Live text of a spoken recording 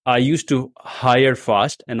I used to hire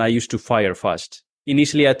fast and I used to fire fast.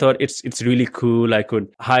 Initially, I thought it's really cool. I could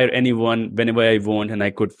hire anyone whenever I want and I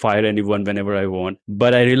could fire anyone whenever I want.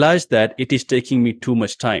 But I realized that it is taking me too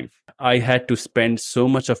much time. I had to spend so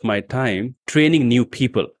much of my time training new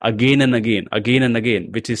people again and again,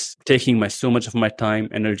 which is taking my so much of my time,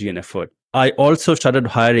 energy, and effort. I also started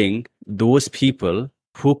hiring those people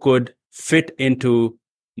who could fit into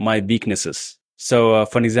my weaknesses. So,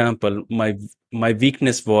 for an example, my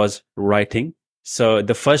weakness was writing. So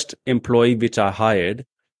the first employee which I hired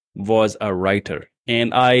was a writer.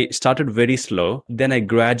 And I started very slow. Then I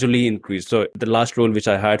gradually increased. So the last role which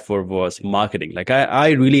I hired for was marketing. Like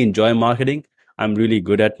I really enjoy marketing. I'm really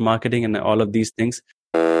good at marketing and all of these things.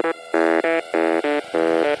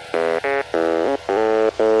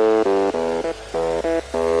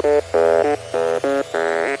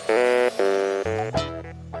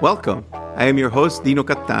 Welcome. I am your host, Dino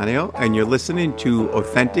Cattaneo, and you're listening to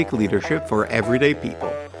Authentic Leadership for Everyday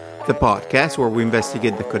People, the podcast where we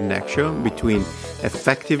investigate the connection between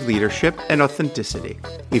effective leadership and authenticity.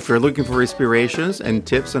 If you're looking for inspirations and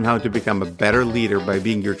tips on how to become a better leader by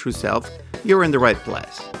being your true self, you're in the right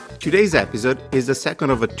place. Today's episode is the second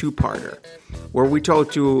of a two-parter, where we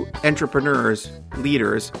talk to entrepreneurs,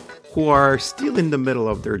 leaders who are still in the middle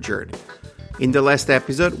of their journey. In the last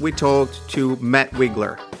episode, we talked to Matt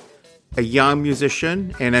Wigler, a young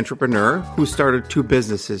musician and entrepreneur who started two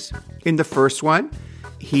businesses. In the first one,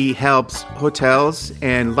 he helps hotels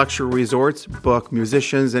and luxury resorts book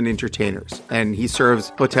musicians and entertainers, and he serves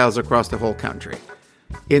hotels across the whole country.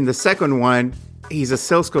 In the second one, he's a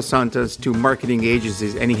sales consultant to marketing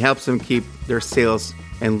agencies, and he helps them keep their sales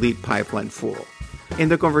and lead pipeline full. In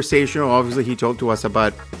the conversation, obviously, he talked to us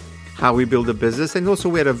about how we build a business, and also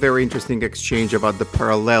we had a very interesting exchange about the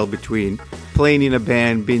parallel between playing in a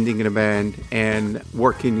band, being in a band, and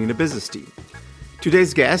working in a business team.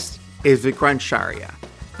 Today's guest is Vikrant Shaurya,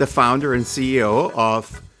 the founder and CEO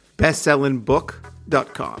of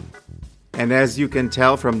BestsellingBook.com. And as you can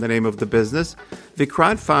tell from the name of the business,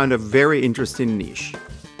 Vikrant found a very interesting niche.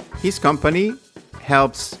 His company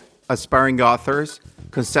helps aspiring authors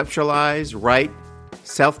conceptualize, write,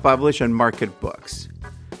 self-publish, and market books.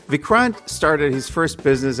 Vikrant started his first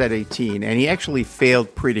business at 18, and he actually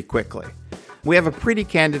failed pretty quickly. We have a pretty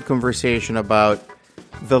candid conversation about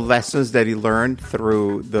the lessons that he learned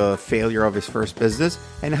through the failure of his first business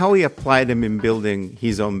and how he applied them in building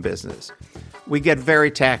his own business. We get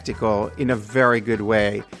very tactical in a very good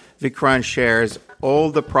way. Vikrant shares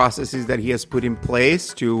all the processes that he has put in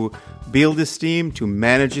place to build his team, to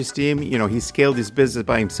manage his team. You know, he scaled his business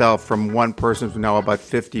by himself from one person to now about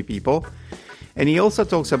 50 people. And he also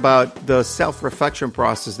talks about the self-reflection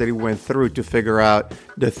process that he went through to figure out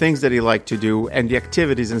the things that he liked to do and the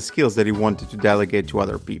activities and skills that he wanted to delegate to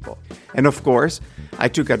other people. And of course, I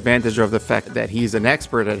took advantage of the fact that he's an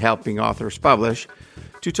expert at helping authors publish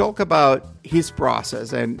to talk about his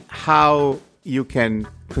process and how you can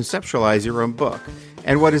conceptualize your own book.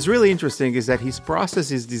 And what is really interesting is that his process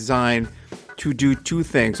is designed to do two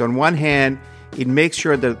things. On one hand, it makes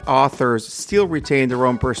sure that authors still retain their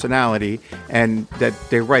own personality and that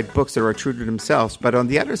they write books that are true to themselves. But on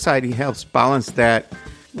the other side, he helps balance that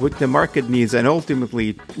with the market needs and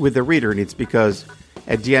ultimately with the reader needs, because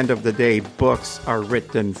at the end of the day, books are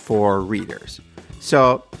written for readers.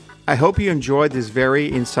 So I hope you enjoyed this very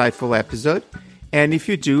insightful episode. And if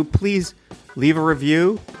you do, please leave a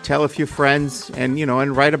review, tell a few friends, and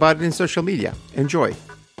write about it in social media. Enjoy.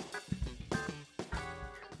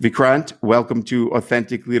 Vikrant, welcome to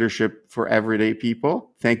Authentic Leadership for Everyday People.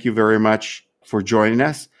 Thank you very much for joining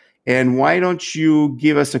us. And why don't you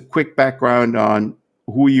give us a quick background on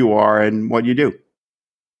who you are and what you do?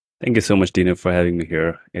 Thank you so much, Dino, for having me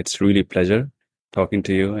here. It's really a pleasure talking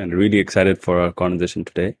to you and really excited for our conversation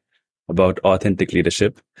today about authentic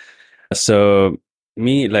leadership. So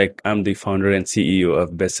I'm the founder and CEO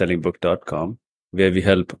of BestsellingBook.com, where we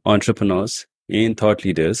help entrepreneurs and thought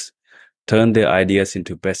leaders turn their ideas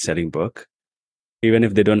into best-selling book, even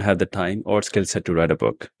if they don't have the time or skill set to write a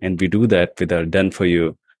book. And we do that with our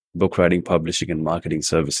done-for-you book writing, publishing, and marketing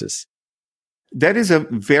services. That is a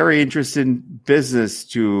very interesting business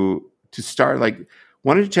to start.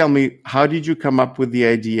 Why don't you tell me, how did you come up with the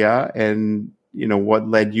idea and, what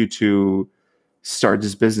led you to start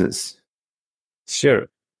this business? Sure.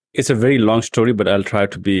 It's a very long story, but I'll try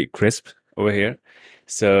to be crisp over here.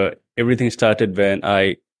 So everything started when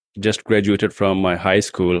I just graduated from my high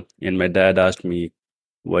school, and my dad asked me,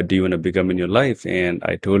 what do you want to become in your life? And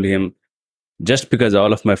I told him, just because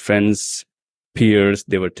all of my friends, peers,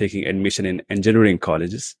 they were taking admission in engineering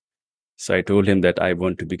colleges. So I told him that I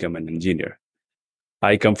want to become an engineer.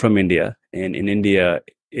 I come from India, and in India,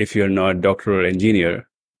 if you're not a doctor or engineer,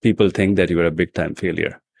 people think that you are a big time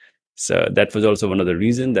failure. So that was also one of the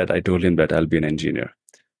reasons that I told him that I'll be an engineer.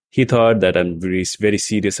 He thought that I'm very, very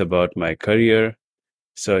serious about my career.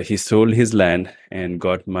 So he sold his land and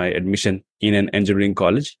got my admission in an engineering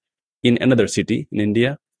college in another city in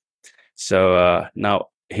India. So now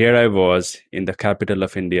here I was in the capital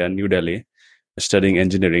of India, New Delhi, studying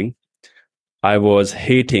engineering. I was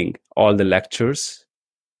hating all the lectures.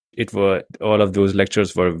 All of those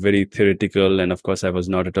lectures were very theoretical, and of course I was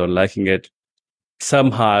not at all liking it.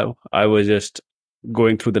 Somehow I was just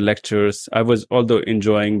going through the lectures. I was although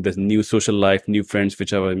enjoying the new social life, new friends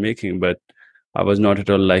which I was making, but I was not at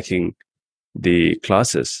all liking the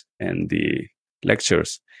classes and the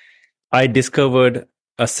lectures. I discovered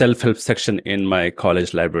a self-help section in my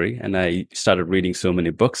college library, and I started reading so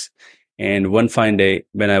many books. And one fine day,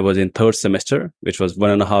 when I was in third semester, which was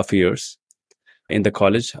 1.5 years in the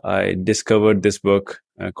college, I discovered this book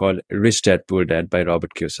called Rich Dad, Poor Dad by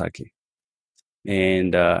Robert Kiyosaki.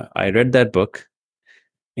 And I read that book.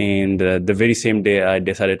 And the very same day, I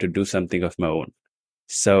decided to do something of my own.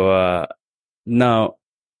 So now,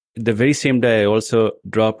 the very same day, I also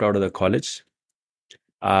dropped out of the college.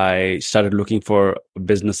 I started looking for a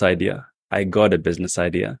business idea. I got a business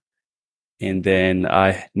idea. And then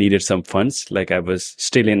I needed some funds. Like I was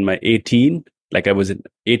still in my 18, like I was an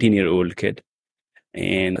 18-year-old kid.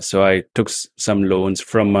 And so I took some loans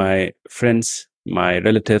from my friends, my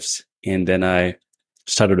relatives, and then I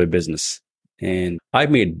started a business. And I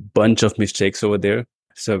made a bunch of mistakes over there.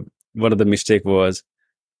 So one of the mistake was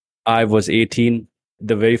I was 18.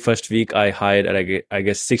 The very first week I hired, I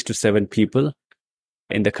guess, 6 to 7 people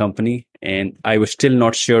in the company. And I was still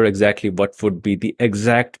not sure exactly what would be the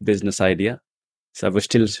exact business idea. So I was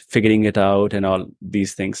still figuring it out and all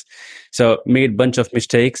these things. So made a bunch of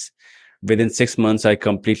mistakes. Within 6 months, I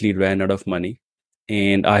completely ran out of money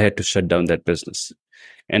and I had to shut down that business.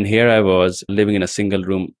 And here I was living in a single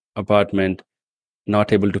room apartment,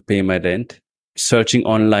 not able to pay my rent, searching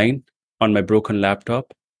online on my broken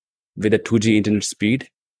laptop with a 2G internet speed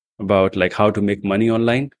about like how to make money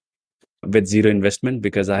online with zero investment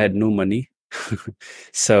because I had no money.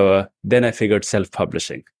 So then I figured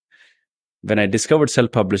self-publishing. When I discovered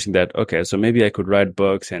self-publishing that, okay, so maybe I could write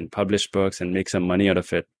books and publish books and make some money out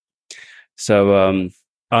of it. So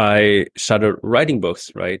I started writing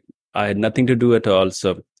books, right? I had nothing to do at all.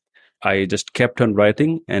 So I just kept on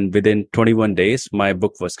writing. And within 21 days, my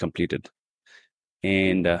book was completed.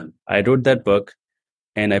 And I wrote that book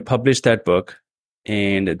and I published that book.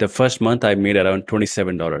 And the first month I made around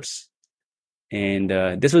 $27. And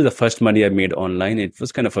this was the first money I made online. It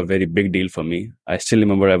was kind of a very big deal for me. I still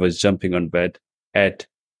remember I was jumping on bed at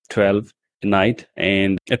 12 at night,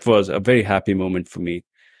 and it was a very happy moment for me.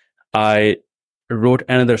 I wrote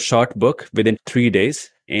another short book within 3 days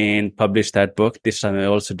and published that book. This time I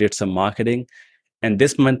also did some marketing. And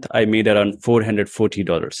this month I made around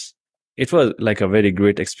 $440. It was like a very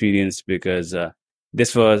great experience because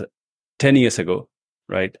this was 10 years ago,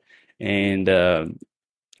 right? And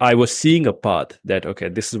I was seeing a path that, okay,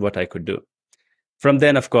 this is what I could do. From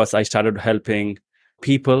then, of course, I started helping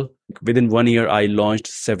people. Within 1 year, I launched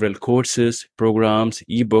several courses, programs,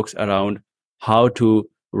 ebooks around how to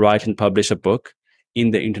write and publish a book in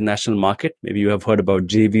the international market. Maybe you have heard about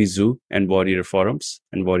JVZoo and Warrior Forums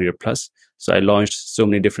and Warrior Plus. So I launched so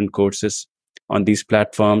many different courses on these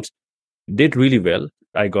platforms. Did really well.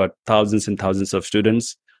 I got thousands and thousands of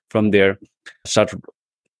students from there. Started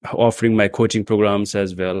offering my coaching programs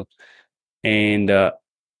as well. And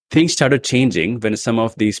things started changing when some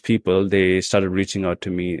of these people, they started reaching out to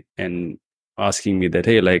me and asking me that,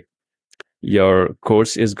 hey, like, your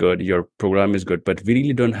course is good, your program is good, but we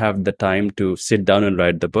really don't have the time to sit down and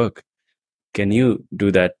write the book. Can you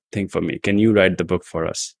do that thing for me? Can you write the book for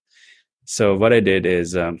us? So what I did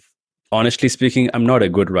is, honestly speaking, I'm not a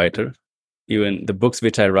good writer. Even the books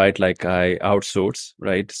which I write, like I outsource,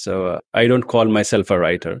 right? So I don't call myself a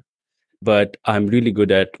writer, but I'm really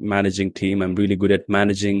good at managing team. I'm really good at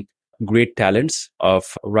managing great talents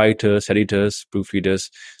of writers, editors, proofreaders.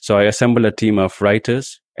 So I assemble a team of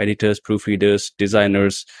writers, editors, proofreaders,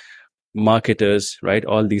 designers, marketers, right?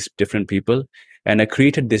 All these different people. And I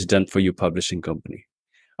created this Done For You publishing company.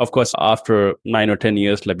 Of course, after 9 or 10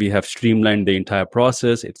 years, like we have streamlined the entire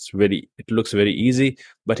process. It looks very easy.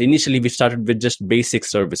 But initially we started with just basic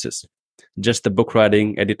services, just the book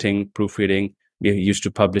writing, editing, proofreading. We used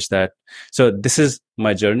to publish that. So this is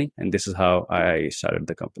my journey, and this is how I started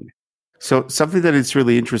the company. So something that is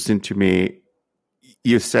really interesting to me,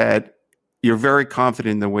 you said you're very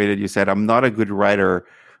confident in the way that you said, I'm not a good writer,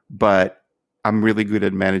 but I'm really good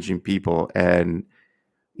at managing people. And,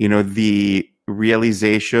 you know, the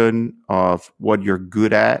realization of what you're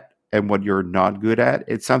good at and what you're not good at.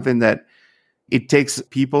 It's something that it takes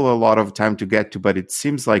people a lot of time to get to, but it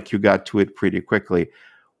seems like you got to it pretty quickly.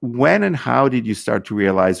 When and how did you start to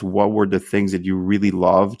realize what were the things that you really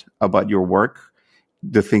loved about your work,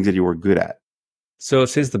 the things that you were good at? So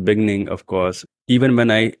since the beginning, of course, even when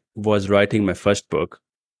I was writing my first book,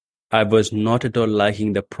 I was not at all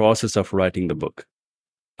liking the process of writing the book.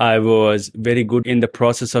 I was very good in the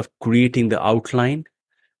process of creating the outline.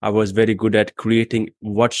 I was very good at creating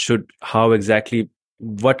what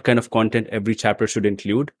kind of content every chapter should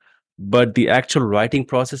include. But the actual writing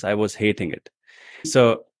process, I was hating it.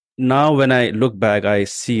 So now when I look back, I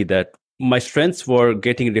see that my strengths were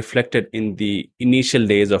getting reflected in the initial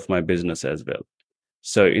days of my business as well.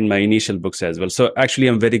 So in my initial books as well. So actually,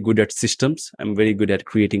 I'm very good at systems. I'm very good at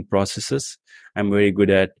creating processes. I'm very good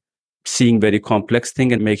at seeing very complex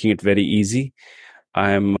things and making it very easy.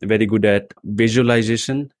 I'm very good at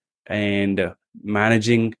visualization and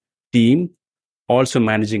managing team, also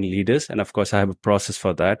managing leaders. And of course, I have a process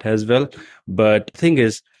for that as well. But the thing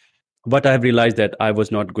is, what I've realized that I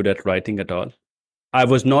was not good at writing at all. I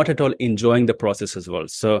was not at all enjoying the process as well.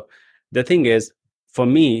 So the thing is, for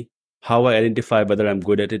me, how I identify whether I'm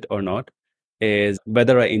good at it or not is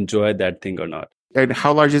whether I enjoy that thing or not. And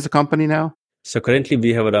how large is the company now? So currently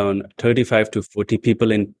we have around 35 to 40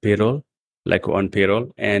 people in payroll, like on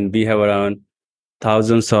payroll. And we have around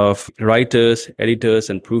thousands of writers, editors,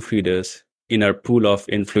 and proofreaders in our pool of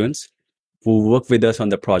influence who work with us on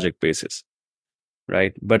the project basis,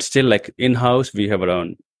 right? But still, like in-house, we have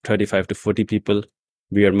around 35 to 40 people.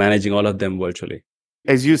 We are managing all of them virtually.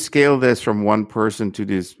 As you scale this from one person to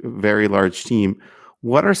this very large team,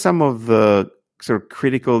 what are some of the sort of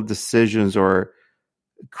critical decisions or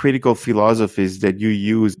critical philosophies that you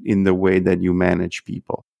use in the way that you manage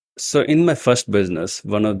people? So in my first business,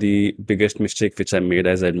 one of the biggest mistakes which I made,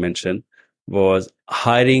 as I mentioned, was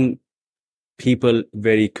hiring people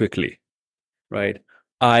very quickly, right?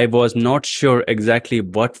 I was not sure exactly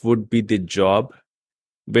what would be the job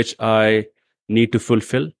which I need to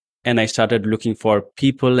fulfill. And I started looking for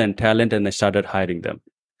people and talent, and I started hiring them.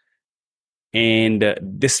 And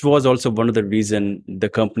this was also one of the reasons the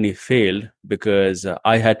company failed, because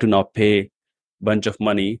I had to now pay a bunch of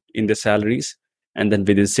money in the salaries. And then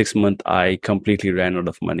within 6 months, I completely ran out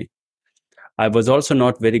of money. I was also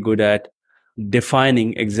not very good at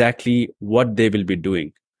defining exactly what they will be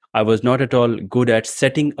doing. I was not at all good at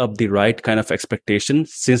setting up the right kind of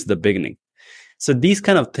expectations since the beginning. So these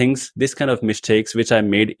kind of things, these kind of mistakes, which I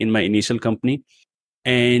made in my initial company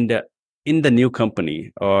and in the new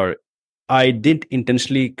company, or I didn't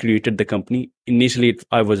intentionally created the company. Initially,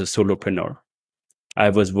 I was a solopreneur. I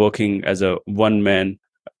was working as a one-man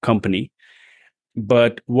company.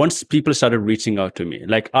 But once people started reaching out to me,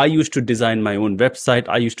 like I used to design my own website,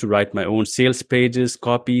 I used to write my own sales pages,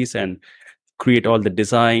 copies, and create all the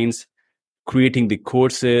designs, creating the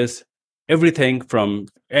courses, everything from,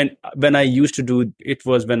 and when I used to do it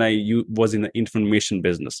was when I was in the information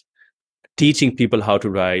business, teaching people how to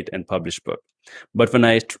write and publish book. But when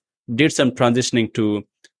I did some transitioning to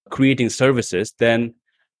creating services, then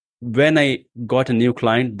when I got a new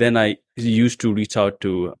client, then I used to reach out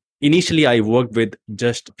to, initially I worked with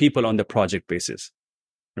just people on the project basis,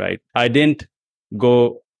 right? I didn't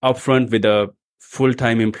go upfront with a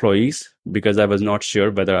full-time employees because I was not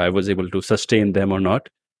sure whether I was able to sustain them or not.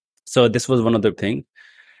 So this was one of the things.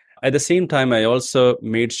 At the same time, I also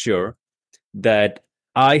made sure that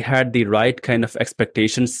I had the right kind of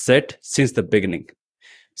expectations set since the beginning.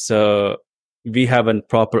 So we have a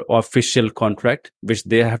proper official contract, which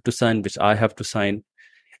they have to sign, which I have to sign.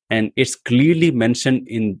 And it's clearly mentioned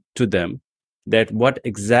to them that what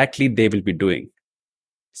exactly they will be doing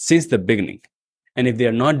since the beginning. And if they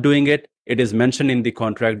are not doing it, it is mentioned in the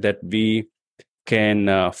contract that we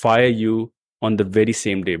can fire you on the very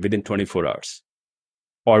same day within 24 hours.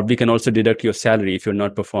 Or we can also deduct your salary if you're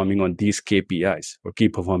not performing on these KPIs or key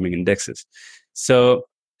performing indexes. So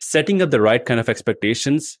setting up the right kind of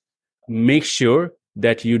expectations, make sure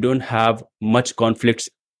that you don't have much conflicts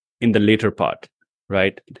in the later part,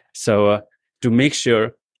 right? So to make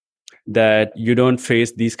sure that you don't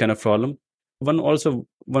face these kind of problem.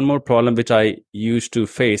 One more problem which I used to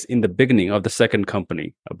face in the beginning of the second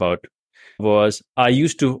company was I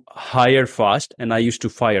used to hire fast and I used to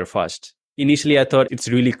fire fast. Initially, I thought it's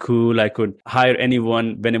really cool. I could hire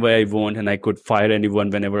anyone whenever I want and I could fire anyone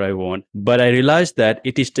whenever I want. But I realized that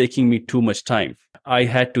it is taking me too much time. I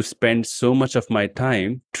had to spend so much of my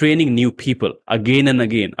time training new people again and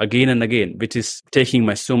again, which is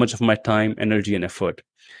taking so much of my time, energy, and effort.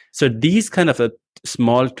 So these kind of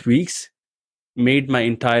small tweaks made my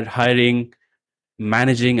entire hiring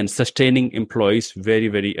managing and sustaining employees very,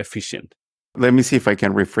 very efficient. Let me see if I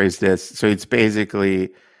can rephrase this. So it's basically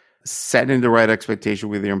setting the right expectation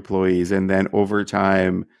with your employees, and then over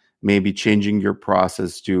time, maybe changing your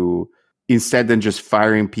process to, instead than just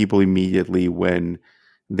firing people immediately when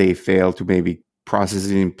they fail, to maybe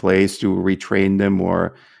processes in place to retrain them,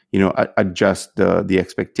 or adjust the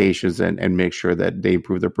expectations and make sure that they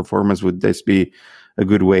improve their performance. Would this be a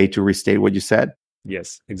good way to restate what you said?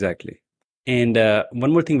 Yes, exactly. And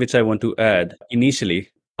one more thing which I want to add, initially,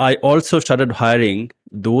 I also started hiring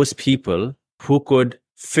those people who could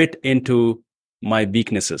fit into my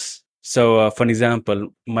weaknesses. So for example,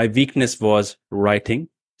 my weakness was writing.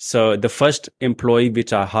 So the first employee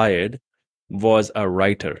which I hired was a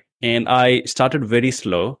writer. And I started very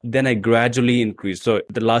slow. Then I gradually increased. So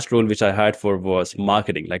the last role which I hired for was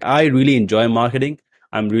marketing. Like, I really enjoy marketing.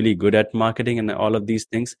 I'm really good at marketing and all of these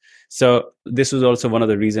things. So this was also one of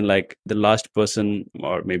the reasons, like the last person,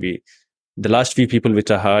 or maybe the last few people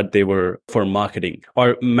which I hired, they were for marketing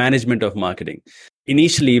or management of marketing.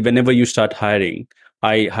 Initially, whenever you start hiring,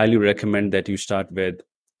 I highly recommend that you start with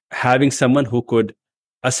having someone who could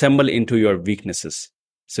assemble into your weaknesses.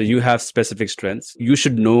 So you have specific strengths. You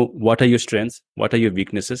should know what are your strengths, what are your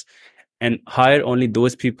weaknesses, and hire only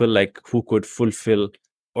those people like who could fulfill,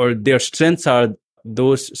 or their strengths are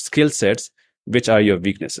those skill sets which are your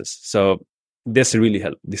weaknesses. So this really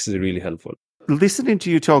help. This is really helpful. Listening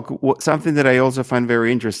to you talk, something that I also find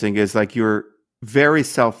very interesting is like you're very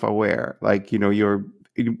self-aware. Like, you're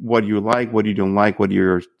what you like, what you don't like, what are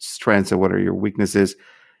your strengths and what are your weaknesses.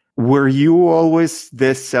 Were you always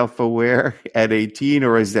this self-aware at 18,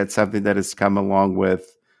 or is that something that has come along with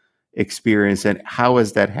experience? And how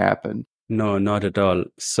has that happened? No, not at all.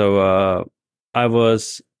 So I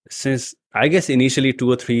was, since I guess initially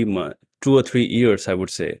 2 or 3 years, I would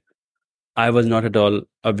say, I was not at all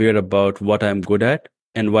aware about what I'm good at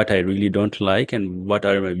and what I really don't like and what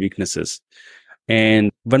are my weaknesses.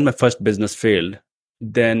 And when my first business failed,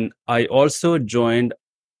 then I also joined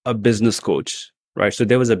a business coach, right? So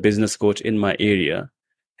there was a business coach in my area,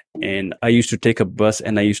 and I used to take a bus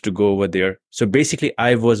and I used to go over there. So basically,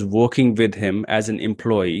 I was working with him as an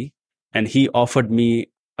employee, and he offered me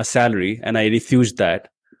a salary and I refused that.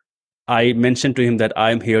 I mentioned to him that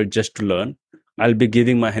I'm here just to learn. I'll be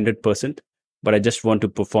giving my 100%, but I just want to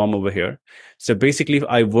perform over here. So basically,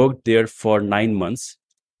 I worked there for 9 months,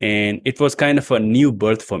 and it was kind of a new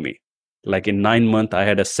birth for me. Like in 9 months, I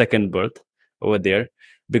had a second birth over there,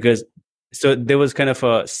 because so there was kind of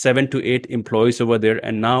a 7 to 8 employees over there,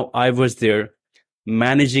 and now I was there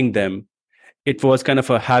managing them. It was kind of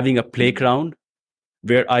having a playground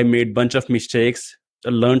where I made bunch of mistakes,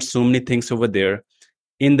 learned so many things over there.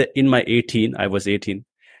 In my 18, I was 18,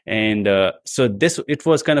 and so it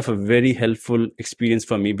was kind of a very helpful experience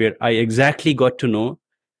for me, where I exactly got to know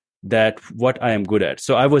that what I am good at.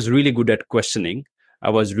 So I was really good at questioning.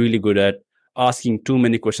 I was really good at asking too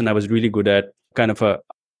many questions. I was really good at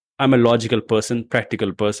I'm a logical person,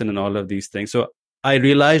 practical person, and all of these things. So I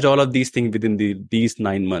realized all of these things within these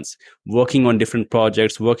 9 months, working on different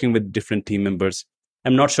projects, working with different team members.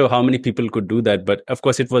 I'm not sure how many people could do that, but of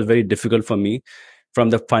course, it was very difficult for me from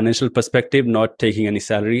the financial perspective, not taking any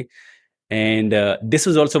salary. And this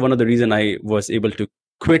was also one of the reasons I was able to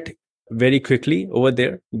quit very quickly over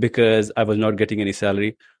there, because I was not getting any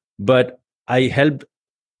salary. But I helped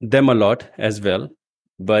them a lot as well.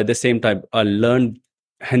 But at the same time, I learned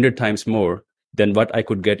 100 times more than what I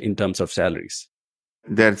could get in terms of salaries.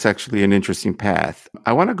 That's actually an interesting path.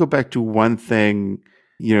 I want to go back to one thing.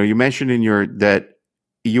 You mentioned that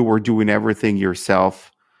you were doing everything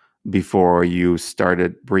yourself before you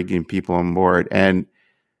started bringing people on board. And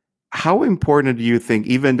how important do you think,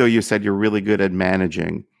 even though you said you're really good at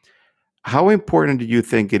managing, how important do you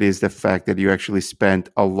think it is the fact that you actually spent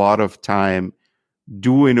a lot of time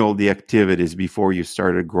doing all the activities before you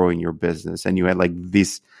started growing your business, and you had like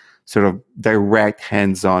this sort of direct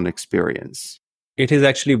hands-on experience? It is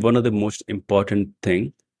actually one of the most important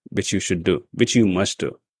thing which you should do, which you must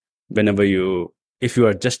do if you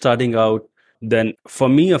are just starting out. Then for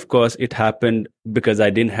me, of course, it happened because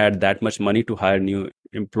I didn't have that much money to hire new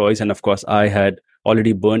employees. And of course, I had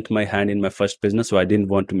already burnt my hand in my first business, so I didn't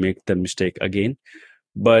want to make the mistake again.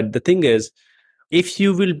 But the thing is, if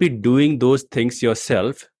you will be doing those things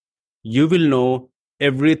yourself, you will know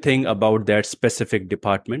everything about that specific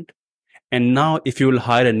department. And now if you will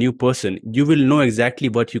hire a new person, you will know exactly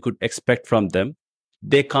what you could expect from them.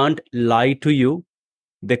 They can't lie to you.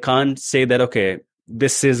 They can't say that, okay,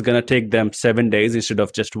 this is going to take them 7 days instead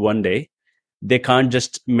of just 1 day. They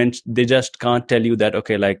just can't tell you that,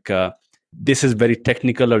 okay, this is very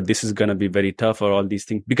technical, or this is going to be very tough, or all these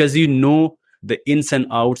things, because you know the ins and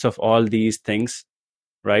outs of all these things,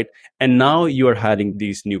 right? And now you are hiring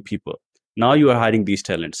these new people. Now you are hiring these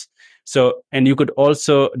talents. So, and you could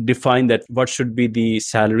also define that what should be the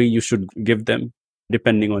salary you should give them,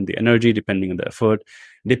 depending on the energy, depending on the effort,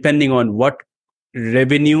 depending on what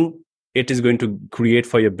revenue it is going to create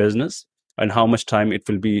for your business and how much time it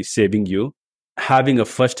will be saving you. Having a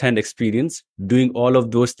first-hand experience doing all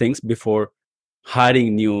of those things before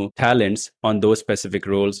hiring new talents on those specific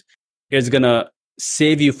roles is going to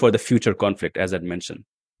save you for the future conflict, as I mentioned.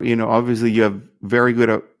 Obviously you have very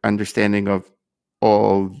good understanding of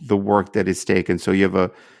all the work that is taken. So you have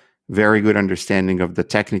a very good understanding of the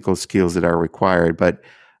technical skills that are required. But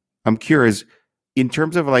I'm curious, in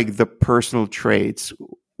terms of like the personal traits,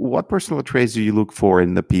 what personal traits do you look for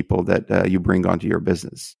in the people that you bring onto your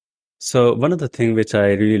business? So one of the things which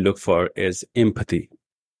I really look for is empathy.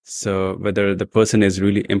 So whether the person is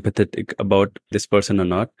really empathetic about this person or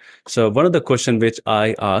not. So one of the questions which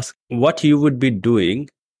I ask, what you would be doing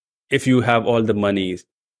if you have all the money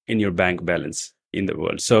in your bank balance in the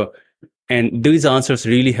world. So, and these answers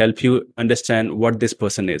really help you understand what this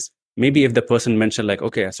person is. Maybe if the person mentioned like,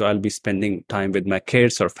 okay, so I'll be spending time with my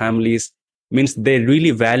kids or families, means they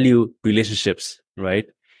really value relationships, right?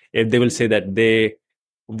 If they will say that they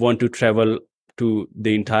want to travel to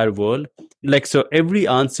the entire world, like, so every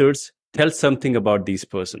answers tells something about this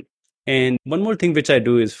person. And one more thing which I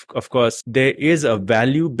do is, of course, there is a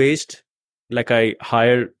value based, like I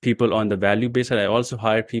hire people on the value based, and I also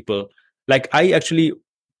hire people, like I actually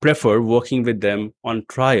prefer working with them on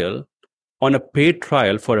trial, on a paid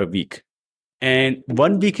trial for a week. And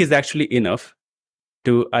 1 week is actually enough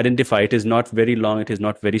to identify. It is not very long, it is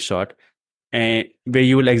not very short, and where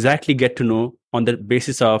you will exactly get to know on the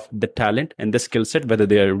basis of the talent and the skill set, whether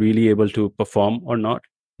they are really able to perform or not,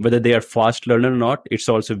 whether they are fast learner or not. It's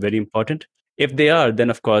also very important. If they are, then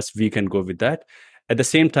of course we can go with that. At the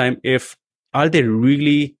same time, if are they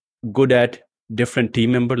really good at different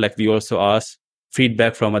team member, like we also ask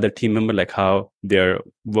feedback from other team member, like how they're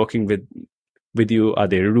working with you. Are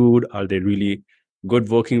they rude? Are they really good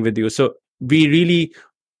working with you? So we really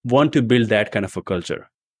want to build that kind of a culture.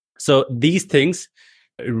 So these things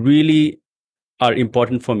really are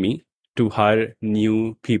important for me to hire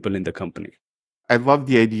new people in the company. I love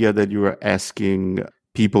the idea that you are asking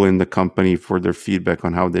people in the company for their feedback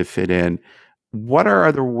on how they fit in. What are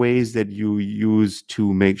other ways that you use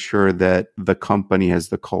to make sure that the company has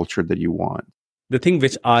the culture that you want? The thing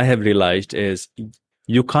which I have realized is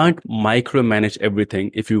you can't micromanage everything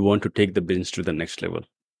if you want to take the business to the next level.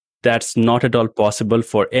 That's not at all possible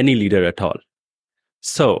for any leader at all.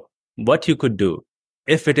 So what you could do,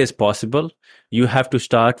 if it is possible, you have to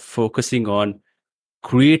start focusing on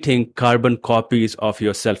creating carbon copies of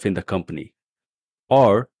yourself in the company,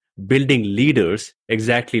 or building leaders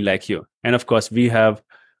exactly like you. And of course, we have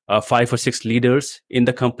 5 or 6 leaders in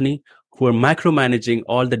the company who are micromanaging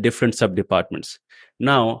all the different sub-departments.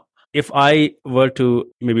 Now, if I were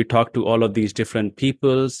to maybe talk to all of these different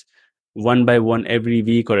peoples one by one every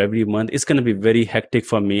week or every month, it's going to be very hectic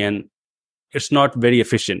for me and it's not very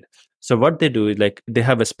efficient. So what they do is like they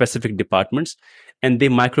have a specific departments and they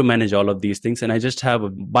micromanage all of these things. And I just have a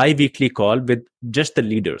bi-weekly call with just the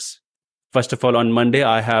leaders. First of all, on Monday,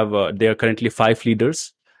 I have, there are currently 5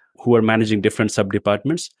 leaders who are managing different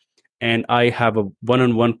sub-departments. And I have a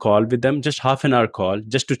one-on-one call with them, just half an hour call,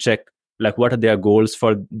 just to check like what are their goals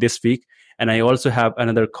for this week. And I also have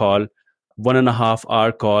another call, 1.5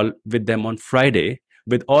 hour call with them on Friday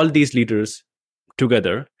with all these leaders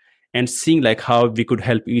together, and seeing like how we could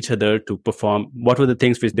help each other to perform, what were the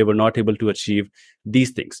things which they were not able to achieve,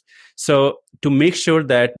 these things. So to make sure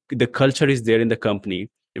that the culture is there in the company,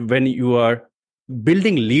 when you are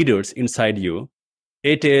building leaders inside you,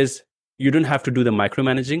 it is, you don't have to do the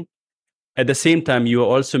micromanaging. At the same time, you are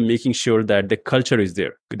also making sure that the culture is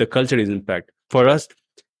there. The culture is impact. For us,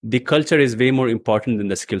 the culture is way more important than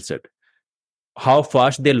the skill set. How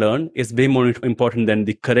fast they learn is way more important than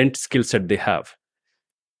the current skill set they have.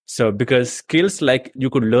 So because skills, like you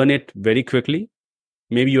could learn it very quickly.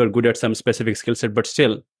 Maybe you are good at some specific skill set, but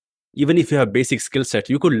still, even if you have basic skill set,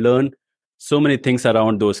 you could learn so many things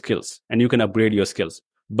around those skills and you can upgrade your skills.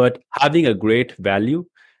 But having a great value,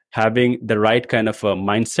 having the right kind of a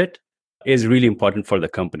mindset is really important for the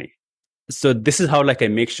company. So this is how like I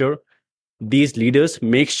make sure these leaders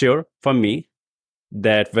make sure for me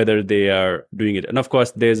that whether they are doing it. And of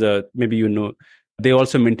course, there's a, maybe you know, they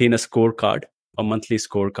also maintain a scorecard, a monthly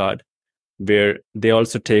scorecard, where they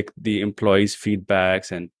also take the employees'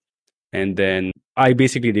 feedbacks and then I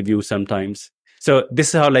basically review sometimes. So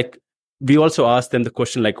this is how like we also ask them the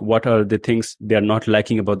question like, what are the things they are not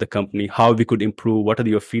liking about the company, how we could improve, what are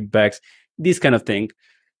your feedbacks, these kind of things.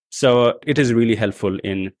 So it is really helpful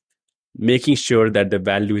in making sure that the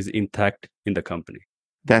value is intact in the company.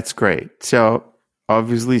 That's great. So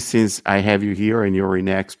obviously, since I have you here and you're an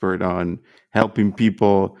expert on helping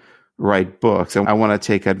people write books, and I want to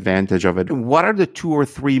take advantage of it. What are the 2 or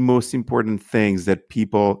 3 most important things that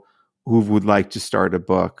people who would like to start a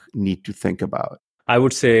book need to think about? I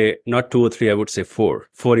would say not 2 or 3, I would say 4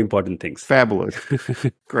 important things. Fabulous.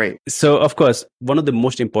 Great. So of course, one of the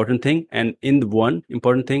most important thing, and in the one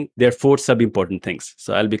important thing, there are 4 sub-important things.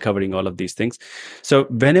 So I'll be covering all of these things. So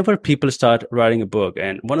whenever people start writing a book,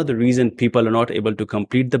 and one of the reasons people are not able to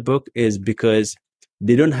complete the book is because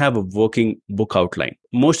they don't have a working book outline.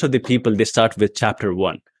 Most of the people, they start with chapter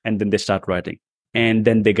 1 and then they start writing. And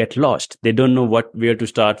then they get lost. They don't know where to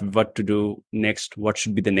start, what to do next, what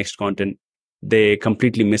should be the next content. They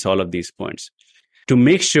completely miss all of these points. To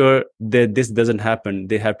make sure that this doesn't happen,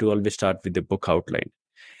 they have to always start with the book outline.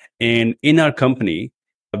 And in our company,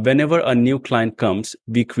 whenever a new client comes,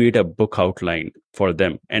 we create a book outline for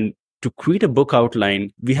them. And to create a book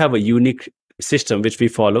outline, we have a unique system which we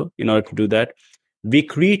follow in order to do that. We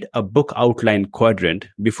create a book outline quadrant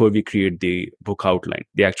before we create the book outline,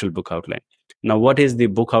 the actual book outline. Now, what is the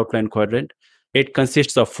book outline quadrant? It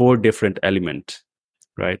consists of 4 different elements,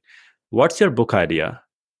 right? What's your book idea?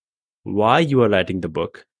 Why you are writing the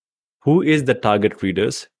book? Who is the target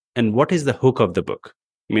readers? And what is the hook of the book?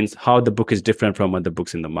 Means how the book is different from other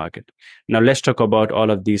books in the market. Now, let's talk about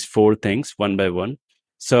all of these 4 things one by one.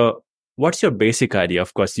 So what's your basic idea?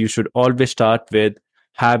 Of course, you should always start with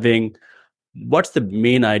having what's the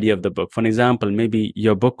main idea of the book. For an example, maybe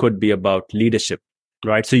your book could be about leadership,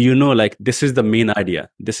 right? So like this is the main idea.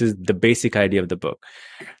 This is the basic idea of the book.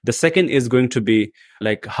 The second is going to be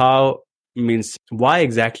like why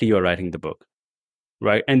exactly you're writing the book,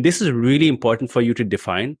 right? And this is really important for you to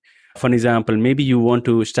define. For an example, maybe you want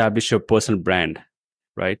to establish your personal brand,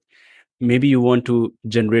 right? Maybe you want to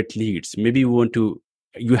generate leads. Maybe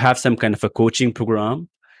you have some kind of a coaching program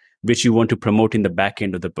which you want to promote in the back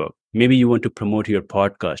end of the book. Maybe you want to promote your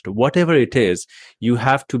podcast. Whatever it is, you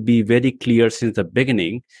have to be very clear since the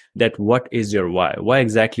beginning that what is your why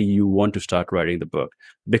exactly you want to start writing the book,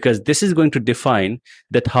 because this is going to define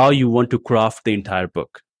that how you want to craft the entire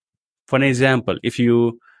book. For an example, if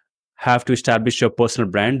you have to establish your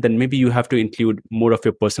personal brand, then maybe you have to include more of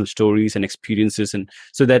your personal stories and experiences, and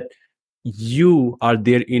so that you are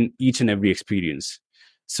there in each and every experience,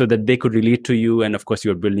 so that they could relate to you. And of course,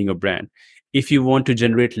 you're building a brand. If you want to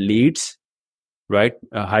generate leads, right,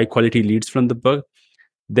 high quality leads from the book,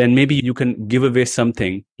 then maybe you can give away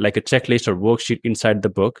something like a checklist or worksheet inside the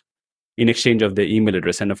book in exchange of the email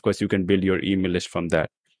address. And of course, you can build your email list from that.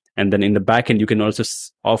 And then in the back end, you can also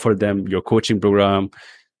offer them your coaching program,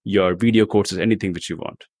 your video courses, anything which you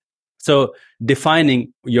want. So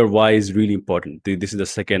defining your why is really important. This is the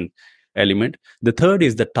second element. The third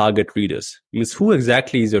is the target readers. It means who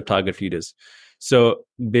exactly is your target readers? So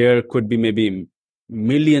there could be maybe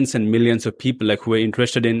millions and millions of people like who are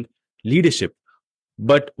interested in leadership.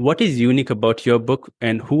 But what is unique about your book,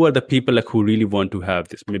 and who are the people like who really want to have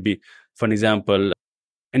this? Maybe, for an example,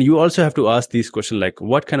 and you also have to ask these questions like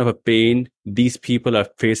what kind of a pain these people are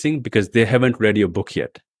facing because they haven't read your book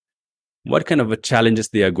yet. What kind of a challenges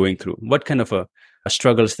they are going through? What kind of a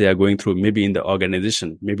struggles they are going through, maybe in the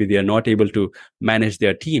organization. Maybe they are not able to manage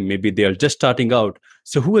their team. Maybe they are just starting out.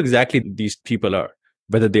 So who exactly these people are?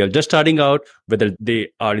 Whether they are just starting out, whether they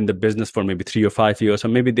are in the business for maybe 3 or 5 years, or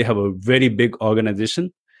maybe they have a very big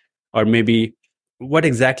organization, or maybe what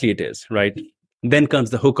exactly it is, right? Then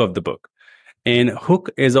comes the hook of the book. And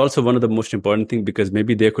hook is also one of the most important things, because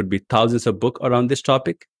maybe there could be thousands of books around this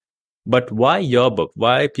topic. But why your book?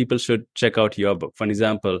 Why people should check out your book? For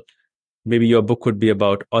example, maybe your book could be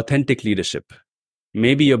about authentic leadership.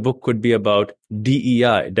 Maybe your book could be about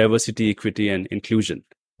DEI, diversity, equity, and inclusion,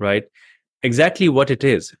 right? Exactly what it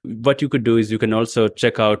is. What you could do is you can also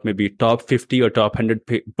check out maybe top 50 or top 100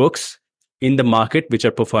 books in the market, which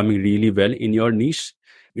are performing really well in your niche.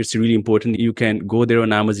 It's really important. You can go there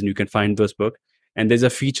on Amazon, you can find those books. And there's a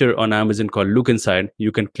feature on Amazon called Look Inside.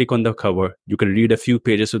 You can click on the cover. You can read a few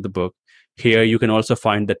pages of the book. Here, you can also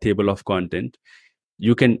find the table of content.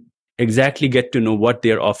 You can exactly get to know what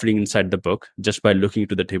they're offering inside the book just by looking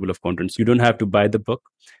to the table of contents. You don't have to buy the book.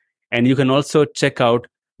 And you can also check out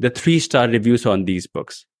the 3-star reviews on these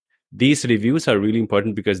books. These reviews are really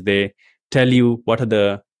important because they tell you what are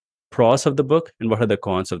the pros of the book and what are the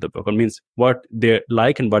cons of the book. It means what they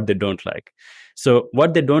like and what they don't like. So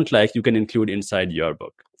what they don't like, you can include inside your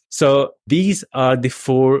book. So these are the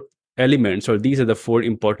 4 elements, or these are the 4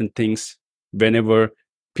 important things whenever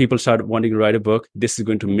people start wanting to write a book. This is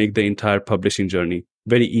going to make the entire publishing journey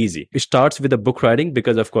very easy. It starts with the book writing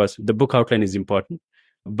because, of course, the book outline is important,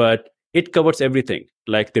 but it covers everything,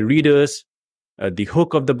 like the readers, the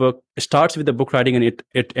hook of the book. It starts with the book writing and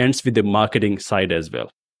it ends with the marketing side as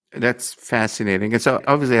well. That's fascinating. And so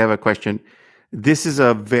obviously I have a question. This is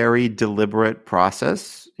a very deliberate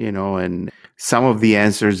process, and some of the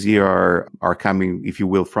answers here are coming, if you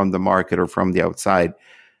will, from the market or from the outside.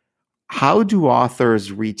 How do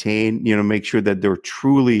authors retain, make sure that they're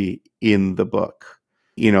truly in the book?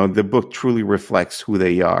 The book truly reflects who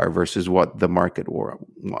they are versus what the market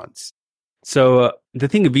wants. So the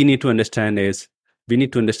thing we need to understand is we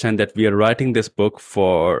need to understand that we are writing this book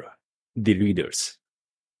for the readers.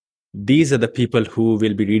 These are the people who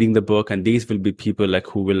will be reading the book, and these will be people like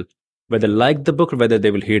who will whether like the book or whether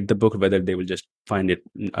they will hate the book, whether they will just find it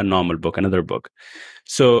a normal book, another book.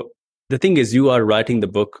 So the thing is, you are writing the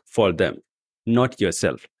book for them, not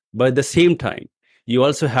yourself. But at the same time, you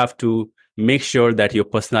also have to make sure that your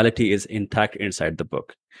personality is intact inside the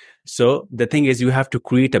book. So the thing is, you have to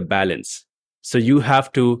create a balance. So you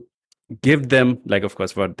have to give them, like, of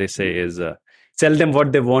course, what they say is tell them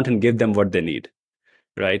what they want and give them what they need,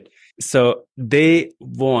 right? So they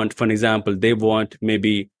want, for example, they want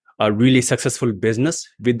maybe a really successful business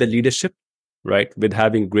with the leadership, right? With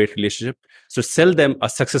having great relationship. So sell them a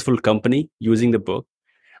successful company using the book.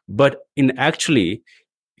 But in actually,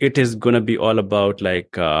 it is going to be all about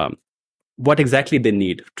like what exactly they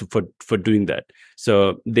need for doing that.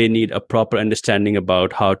 So they need a proper understanding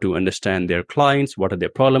about how to understand their clients, what are their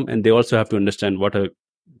problem, and they also have to understand what are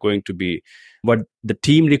going to be what the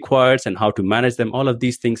team requires and how to manage them, all of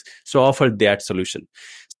these things. So offer that solution.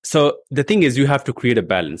 So the thing is, you have to create a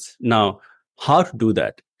balance. Now, how to do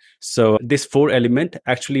that? So this 4 element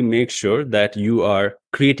actually makes sure that you are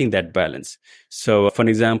creating that balance. So for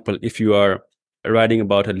example, if you are writing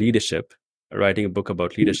about writing a book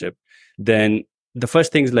about leadership, then the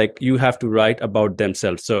first thing is like you have to write about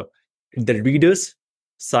themselves. So the reader's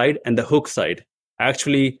side and the hook side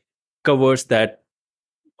actually covers that,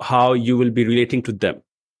 how you will be relating to them,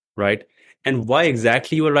 right? And why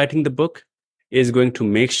exactly you are writing the book is going to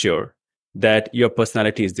make sure that your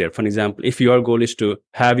personality is there. For example, if your goal is to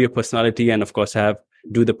have your personality and of course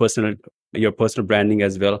do your personal branding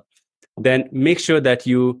as well, then make sure that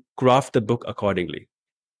you craft the book accordingly.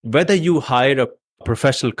 Whether you hire a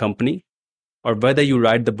professional company or whether you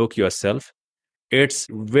write the book yourself, it's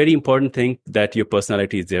very important thing that your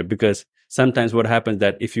personality is there, because sometimes what happens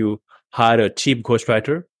that if you hire a cheap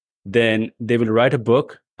ghostwriter, then they will write a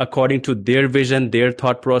book according to their vision, their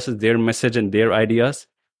thought process, their message, and their ideas.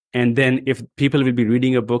 And then if people will be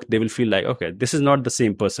reading a book, they will feel like, okay, this is not the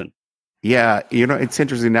same person. Yeah. It's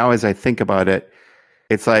interesting now as I think about it.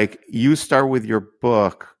 It's like you start with your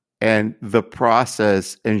book and the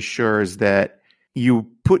process ensures that you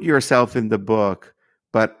put yourself in the book,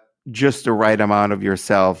 but just the right amount of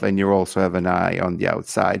yourself. And you also have an eye on the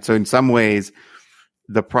outside. So in some ways,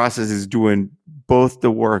 the process is doing both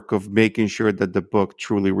the work of making sure that the book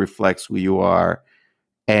truly reflects who you are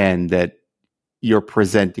and that you're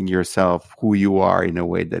presenting yourself, who you are, in a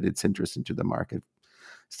way that it's interesting to the market.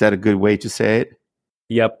 Is that a good way to say it?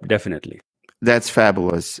 Yep, definitely. That's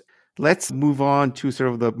fabulous. Let's move on to sort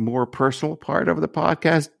of the more personal part of the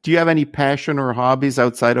podcast. Do you have any passion or hobbies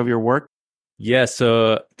outside of your work? Yeah,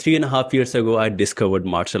 so 3.5 years ago, I discovered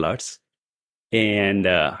martial arts. And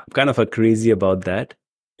I'm kind of crazy about that.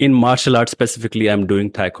 In martial arts specifically, I'm doing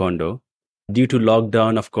Taekwondo. Due to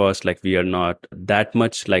lockdown, of course, like we are not that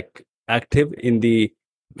much like active in the...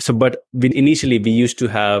 but initially we used to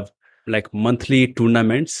have like monthly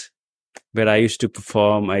tournaments where I used to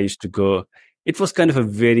perform, I used to go. It was kind of a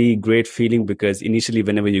very great feeling because initially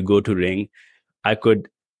whenever you go to ring, I could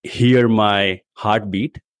hear my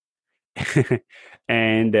heartbeat.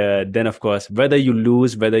 And then, of course, whether you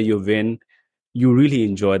lose, whether you win, you really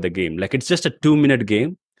enjoy the game. Like it's just a 2-minute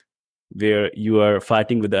game where you are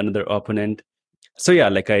fighting with another opponent. So yeah,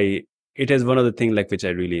 it is one of the things like which I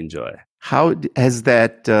really enjoy. How has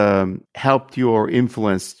that helped you or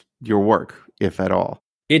influenced your work, if at all?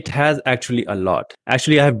 It has actually a lot.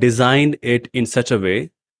 Actually, I have designed it in such a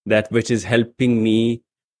way that which is helping me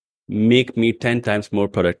make me 10 times more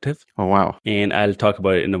productive. Oh, wow. And I'll talk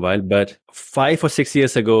about it in a while. But 5 or 6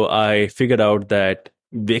 years ago, I figured out that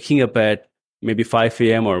waking up at maybe 5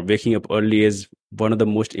 a.m. or waking up early is one of the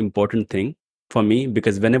most important thing for me,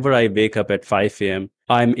 because whenever I wake up at 5 a.m.,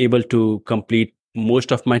 I'm able to complete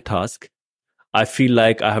most of my task. I feel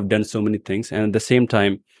like I have done so many things. And at the same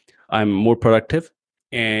time, I'm more productive.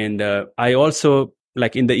 And I also,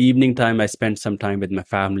 like in the evening time, I spend some time with my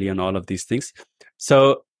family and all of these things.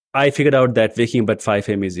 So I figured out that waking up at 5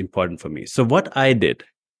 a.m. is important for me. So what I did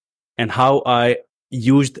and how I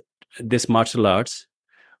used this martial arts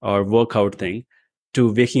or workout thing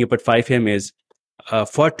to waking up at 5 a.m. is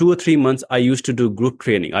for 2 or 3 months, I used to do group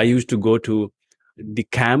training. I used to go to the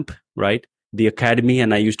camp, right? The academy,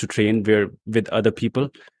 and I used to train with other people.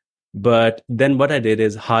 But then what I did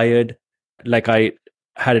is I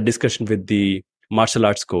had a discussion with the martial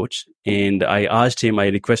arts coach, and I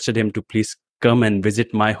requested him to please come and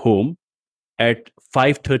visit my home at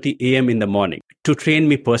 5:30 a.m. in the morning to train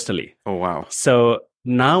me personally. Oh, wow. So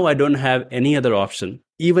now I don't have any other option.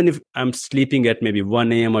 Even if I'm sleeping at maybe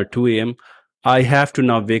 1 a.m. or 2 a.m., I have to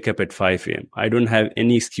now wake up at 5 a.m. I don't have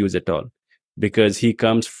any excuse at all because he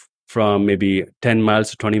comes from maybe 10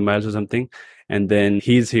 miles to 20 miles or something. And then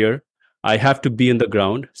he's here. I have to be in the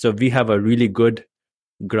ground. So we have a really good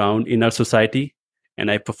ground in our society,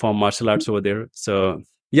 and I perform martial arts over there. So,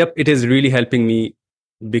 yep, it is really helping me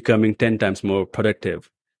becoming 10 times more productive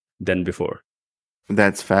than before.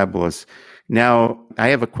 That's fabulous. Now, I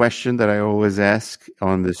have a question that I always ask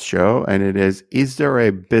on this show, and it is there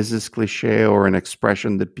a business cliche or an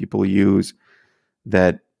expression that people use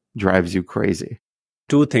that drives you crazy?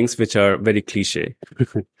 Two things which are very cliche.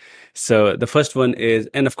 So the first one is,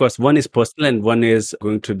 and of course, one is personal and one is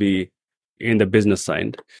going to be in the business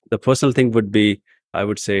side. The personal thing would be, I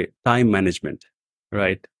would say, time management,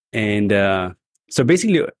 right? And so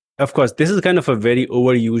basically, of course, this is kind of a very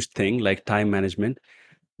overused thing, like time management.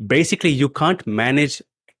 Basically, you can't manage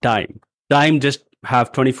time. Time just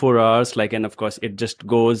have 24 hours, and of course, it just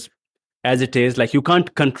goes as it is. Like, you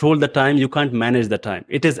can't control the time, you can't manage the time.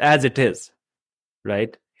 It is as it is,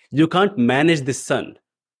 right? You can't manage the sun.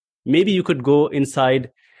 Maybe you could go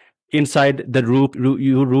inside the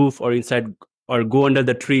roof or inside or go under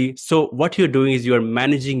the tree. So what you're doing is you're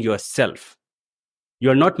managing yourself.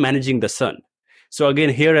 You're not managing the sun. So again,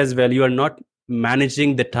 here as well, you are not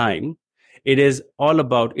managing the time. It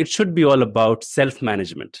should be all about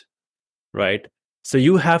self-management, right? So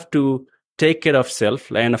you have to take care of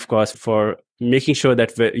self, and of course, for making sure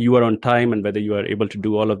that you are on time and whether you are able to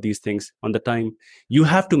do all of these things on the time, you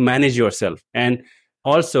have to manage yourself. And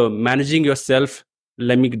also managing yourself,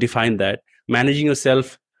 let me define that. Managing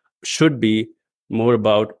yourself should be more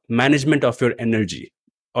about management of your energy,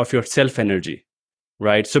 of your self energy,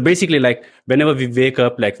 right? So basically, like, whenever we wake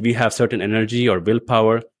up, like, we have certain energy or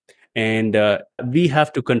willpower, and we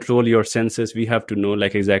have to control your senses. We have to know,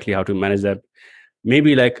 like, exactly how to manage that.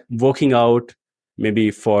 Maybe like working out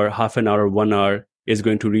maybe for half an hour or 1 hour is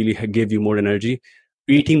going to really give you more energy.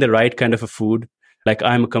 Eating the right kind of a food. Like,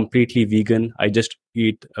 I'm completely vegan. I just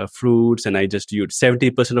eat fruits, and I just eat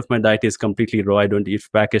 70% of my diet is completely raw. I don't eat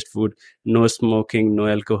packaged food, no smoking, no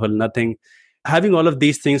alcohol, nothing. Having all of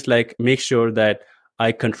these things, like, make sure that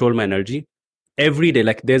I control my energy every day.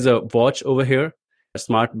 Like, there's a watch over here, a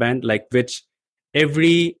smart band, like, which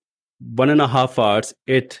every 1.5 hours,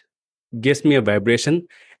 it gives me a vibration,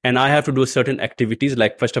 and I have to do certain activities.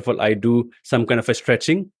 Like, first of all, I do some kind of a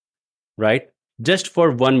stretching, right? Just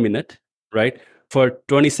for 1 minute, right? For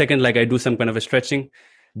 20 seconds, like, I do some kind of a stretching.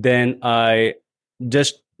 Then I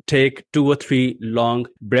just take 2 or 3 long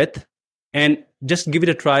breath and just give it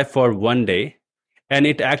a try for 1 day. And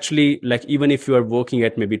it actually, like, even if you are working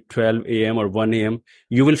at maybe 12 a.m. or 1 a.m.,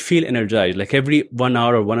 you will feel energized. Like, every 1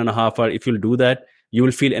 hour or 1.5 hour, if you'll do that, you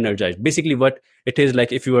will feel energized. Basically, what it is,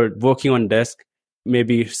 like, if you are working on desk,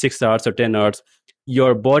 maybe 6 hours or 10 hours,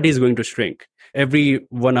 your body is going to shrink. Every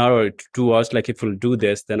 1 hour or 2 hours, like, if you'll do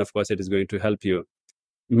this, then of course it is going to help you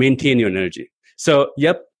maintain your energy. So,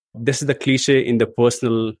 yep, this is the cliche in the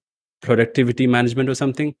personal productivity management or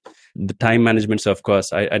something. The time management, so of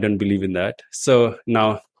course, I don't believe in that. So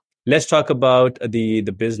now let's talk about the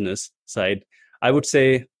business side. I would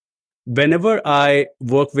say, whenever I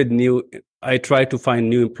work with I try to find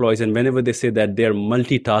new employees, and whenever they say that they're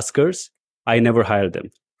multitaskers, I never hire them.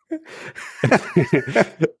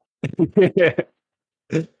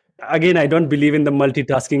 Again, I don't believe in the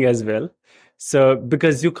multitasking as well. So,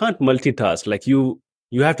 because you can't multitask, like, you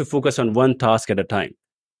have to focus on one task at a time.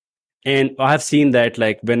 And I have seen that,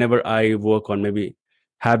 like, whenever I work on maybe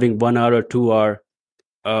having 1 hour or 2 hour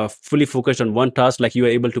fully focused on one task, like, you are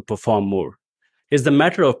able to perform more. It's the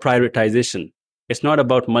matter of prioritization. It's not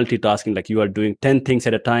about multitasking, like you are doing 10 things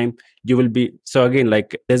at a time. You will be, so again,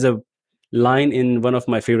 like, there's a line in one of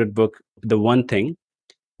my favorite book, The One Thing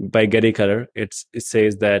by Gary Keller. It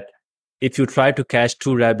says that if you try to catch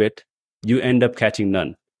 2 rabbits, you end up catching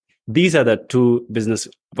none. These are the two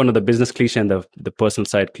one of the business cliche and the personal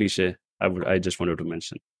side cliche I just wanted to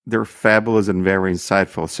mention. They're fabulous and very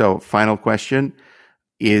insightful. So, final question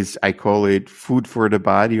is, I call it food for the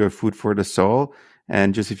body or food for the soul.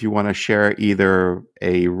 And just if you want to share either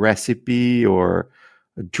a recipe or a book that you recommend, that would be fantastic. Okay. So, food for the body, I would say,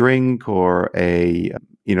 drink or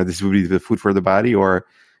this would be the food for the body, or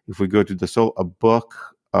if we go to the soul, a book,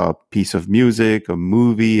 a piece of music, a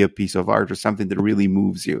movie, a piece of art, or something that really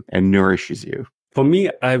moves you and nourishes you? For me,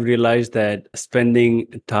 I've realized that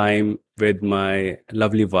spending time with my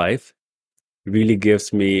lovely wife really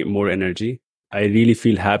gives me more energy. I really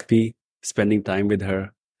feel happy spending time with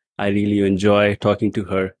her. I really enjoy talking to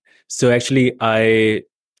her. So actually,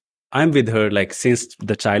 I'm with her like since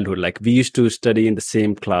the childhood. Like we used to study in the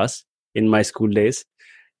same class in my school days.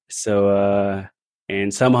 So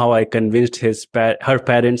and somehow I convinced her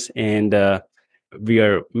parents, and we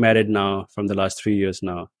are married now from the last 3 years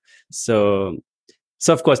now. So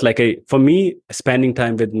of course, for me, spending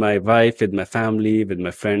time with my wife, with my family, with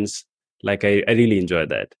my friends, I really enjoy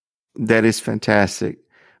that. That is fantastic.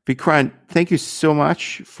 Vikrant, thank you so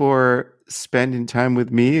much for spending time with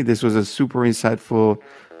me. This was a super insightful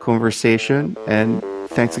conversation, and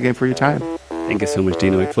thanks again for your time. Thank you so much,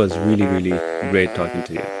 Dino. It was really, really great talking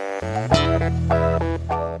to you.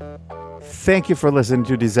 Thank you for listening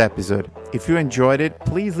to this episode. If you enjoyed it,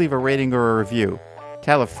 please leave a rating or a review.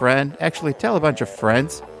 Tell a friend, actually tell a bunch of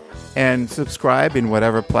friends, and subscribe in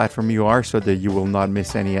whatever platform you are so that you will not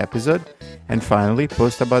miss any episode. And finally,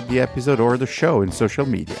 post about the episode or the show in social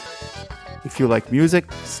media. If you like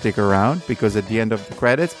music, stick around, because at the end of the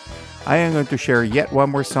credits, I am going to share yet one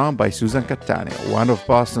more song by Susan Cattaneo, one of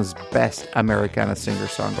Boston's best Americana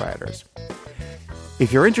singer-songwriters.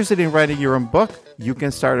 If you're interested in writing your own book, you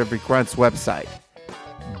can start at Vikrant's website,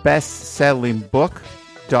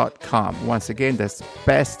 bestsellingbook.com. Once again, that's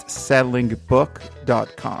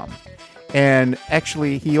bestsellingbook.com. And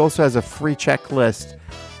actually, he also has a free checklist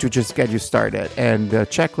to just get you started. And the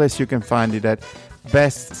checklist, you can find it at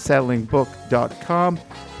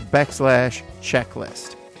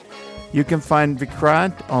bestsellingbook.com/checklist. You can find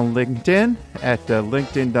Vikrant on LinkedIn at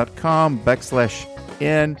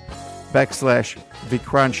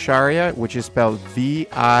linkedin.com/in/Vikrant Shaurya, which is spelled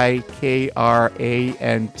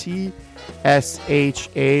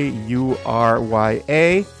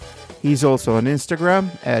VIKRANTSHAURYA. He's also on Instagram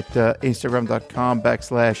at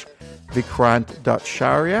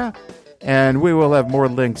instagram.com/Vikrant.Shaurya. And we will have more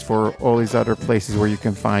links for all these other places where you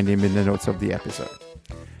can find him in the notes of the episode.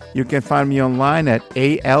 You can find me online at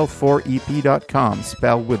al4ep.com,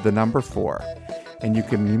 spelled with the number 4. And you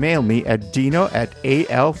can email me at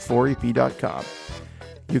dino@al4ep.com.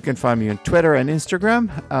 You can find me on Twitter and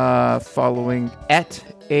Instagram, following at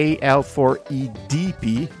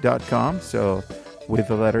al4edp.com, so with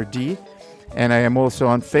the letter D. And I am also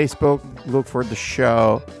on Facebook. Look for the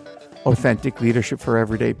show Authentic Leadership for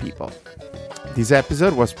Everyday People. This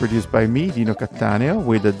episode was produced by me, Dino Cattaneo,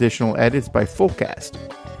 with additional edits by Fullcast.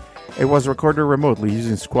 It was recorded remotely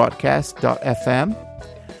using Squadcast.fm.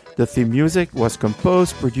 The theme music was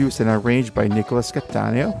composed, produced, and arranged by Nicholas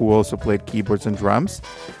Cattaneo, who also played keyboards and drums,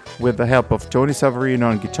 with the help of Tony Savarino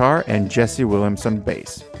on guitar and Jesse Williams on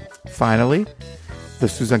bass. Finally, the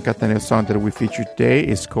Susan Cattaneo song that we featured today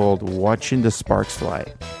is called Watching the Sparks Fly.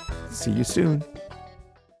 See you soon.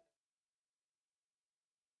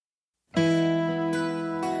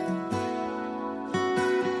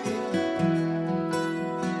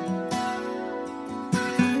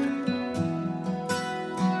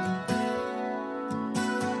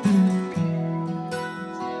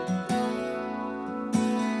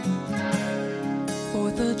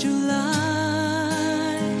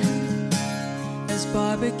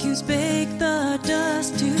 Barbecues bake the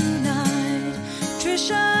dust tonight.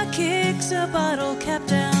 Trisha kicks a bottle cap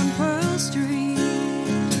down Pearl Street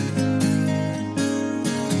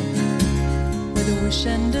with a wish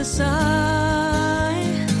and a sigh.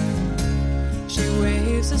 She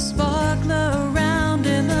waves a sparkler around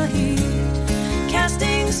in the heat,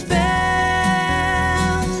 casting spells.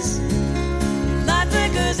 Light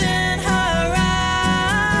flickers in her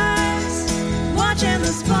eyes, watching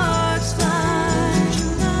the sparks fly.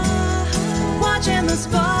 Watching the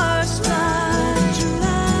sparks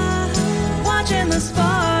fly, watching the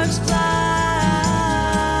sparks fly.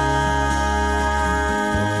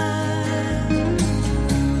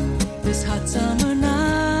 This hot summer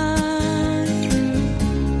night,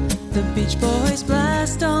 the Beach Boys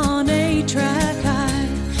blast on a track high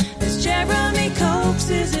as Jeremy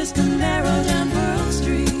coaxes his Camaro down Pearl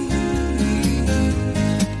Street.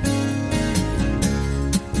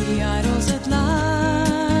 He idles at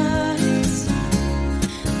lights,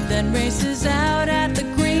 then races out at the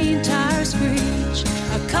green tire screech.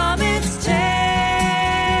 A comet's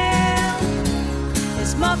tail,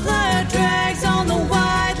 his muffler drags on the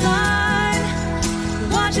white line,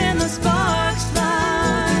 watching the sparks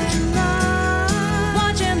fly,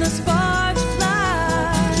 watching the sparks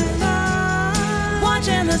fly, watching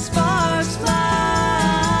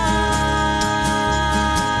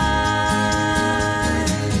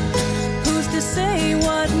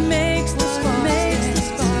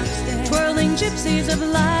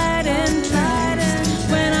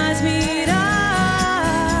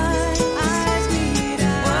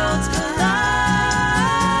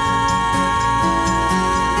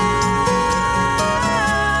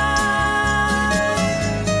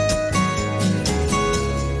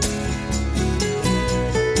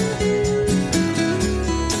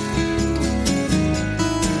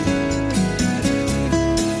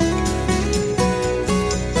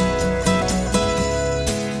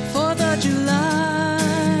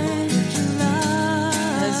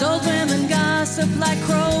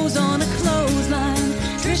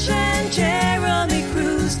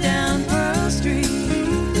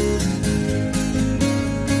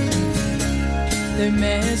They're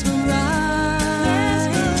mesmerized.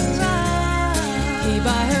 He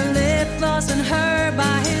by her lip gloss and her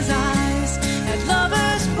by his eyes at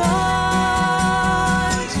lovers'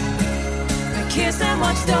 bars. I kiss and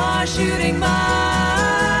watch stars shooting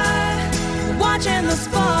by, watching the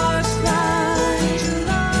sparks fly,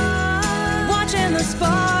 watching the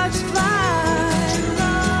sparks fly,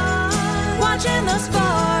 watching the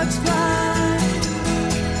sparks fly,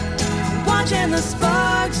 watching the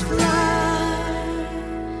sparks fly.